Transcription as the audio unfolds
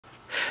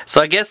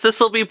So I guess this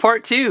will be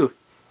part 2.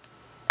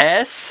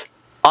 S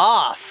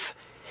off.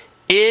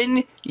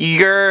 In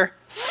your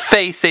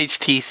face,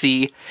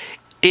 HTC.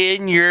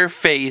 In your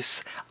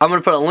face. I'm going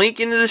to put a link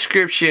in the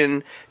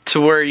description to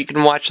where you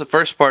can watch the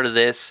first part of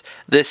this.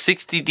 This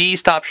 60D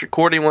stops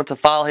recording once a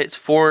file hits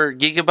 4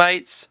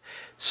 gigabytes.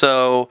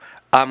 So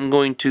I'm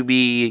going to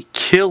be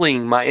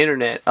killing my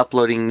internet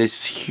uploading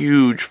this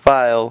huge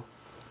file.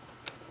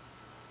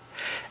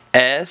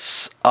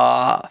 S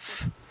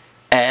off.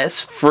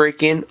 S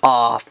freaking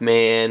off,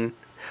 man.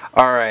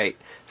 Alright,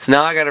 so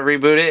now I gotta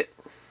reboot it.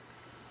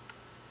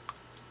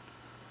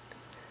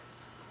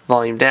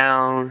 Volume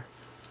down.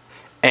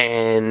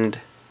 And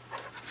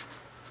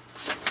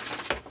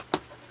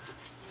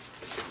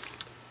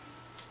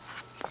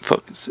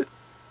focus it.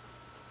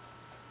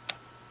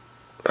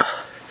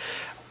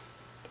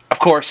 Of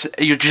course,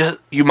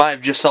 you might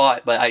have just saw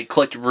it, but I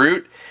clicked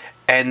root,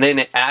 and then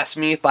it asked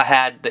me if I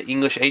had the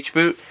English H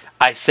boot.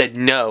 I said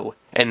no,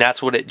 and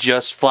that's what it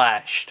just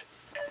flashed.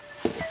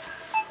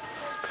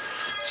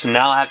 So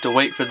now I have to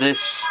wait for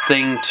this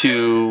thing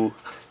to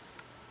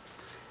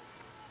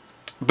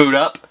boot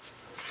up.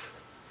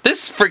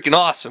 This is freaking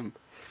awesome.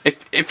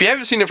 If you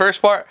haven't seen the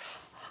first part,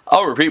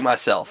 I'll repeat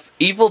myself.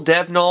 Evil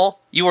Dev Null,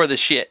 you are the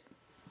shit.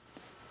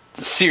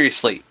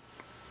 Seriously.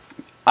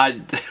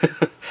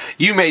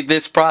 You made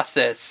this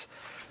process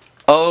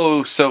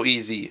oh so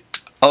easy.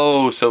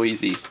 Oh so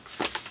easy.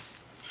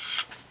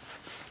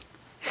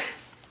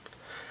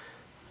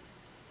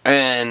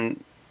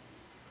 And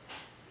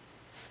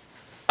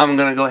I'm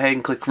gonna go ahead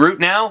and click root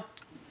now.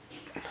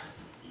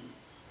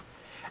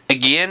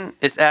 Again,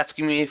 it's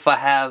asking me if I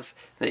have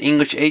the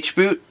English H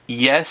boot.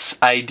 Yes,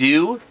 I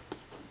do.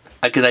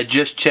 Because I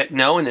just checked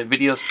no and the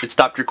video it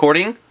stopped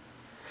recording.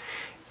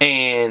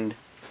 And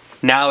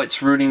now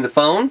it's rooting the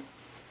phone.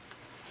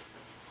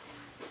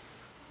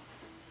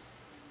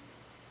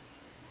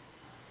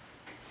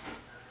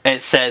 And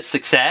it says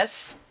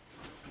success.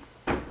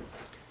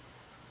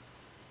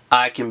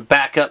 I can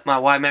back up my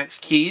WiMAX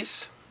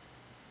keys.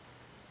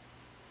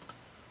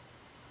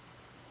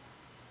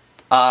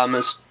 I'm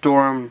going to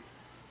store them.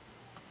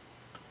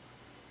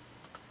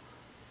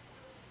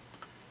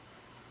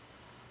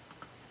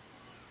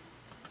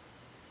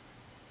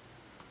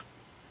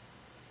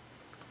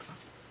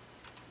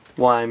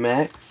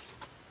 WiMAX.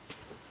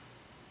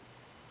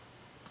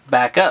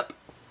 Back up.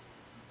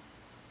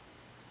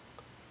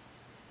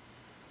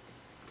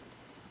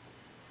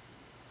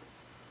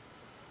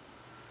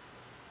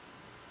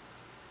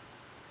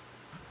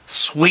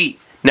 Sweet.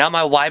 Now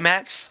my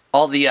WiMAX,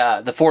 all the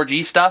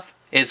 4G stuff,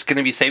 is going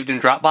to be saved in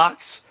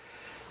Dropbox.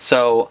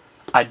 So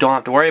I don't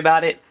have to worry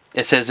about it.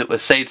 It says it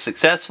was saved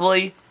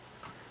successfully.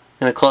 I'm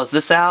going to close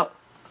this out.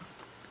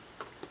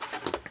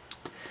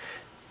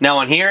 Now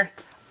on here,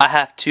 I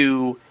have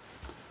to...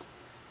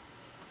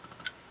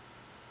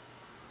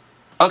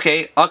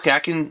 Okay, I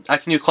can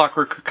do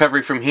Clockwork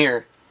Recovery from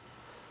here.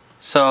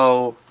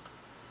 So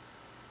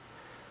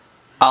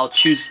I'll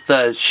choose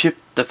the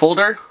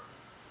folder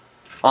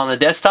on the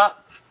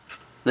desktop,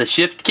 the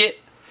Shift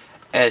kit,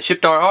 and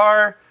Shift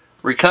RR,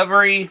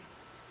 Recovery,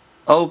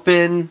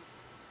 Open,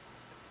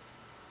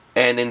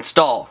 and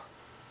Install.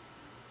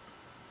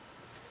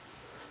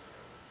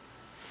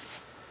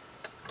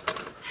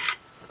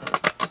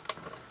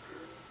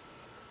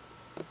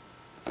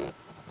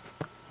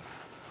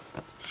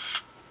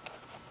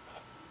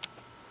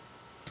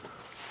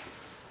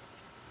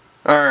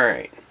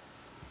 Alright.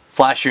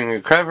 Flashing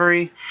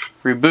recovery,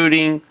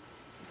 rebooting.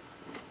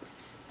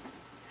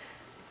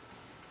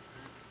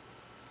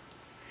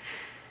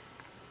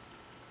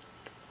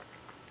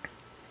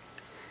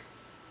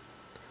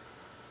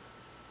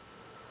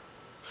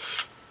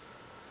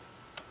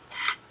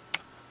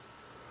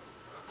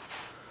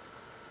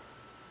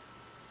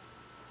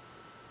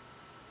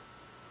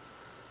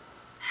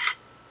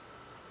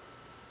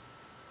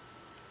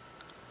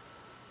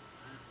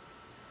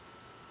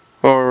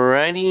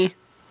 Alrighty.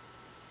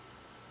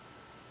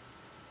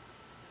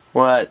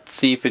 What?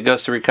 See if it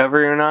goes to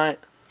recovery or not?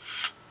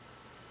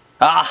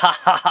 Ah ha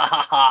ha ha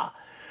ha ha!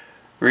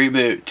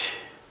 Reboot.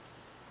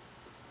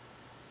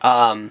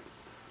 I'm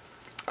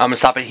gonna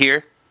stop it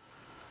here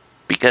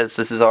because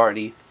this is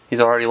these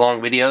are already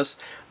long videos.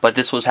 But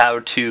this was how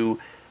to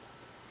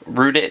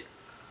root it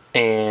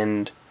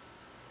and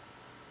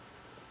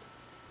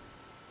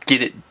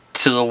get it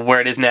to where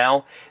it is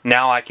now.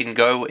 Now I can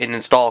go and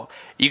install.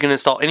 You can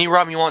install any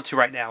ROM you want to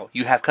right now.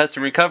 You have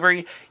custom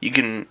recovery. You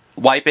can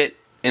wipe it,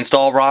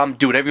 install ROM,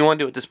 do whatever you want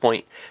to do at this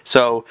point.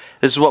 So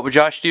this is what would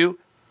Josh do.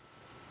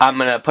 I'm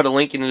going to put a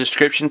link in the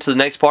description to the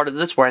next part of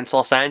this where I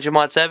install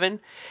CyanogenMod 7.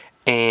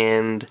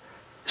 And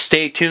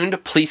stay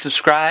tuned. Please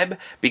subscribe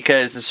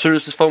because as soon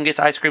as this phone gets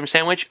ice cream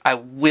sandwich, I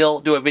will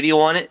do a video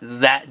on it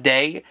that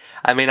day.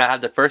 I may not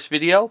have the first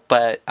video,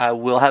 but I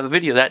will have a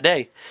video that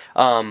day.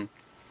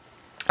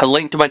 A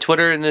link to my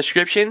Twitter in the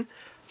description.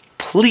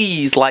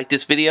 Please like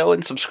this video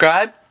and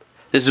subscribe.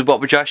 This is what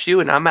would Josh do,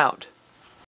 and I'm out.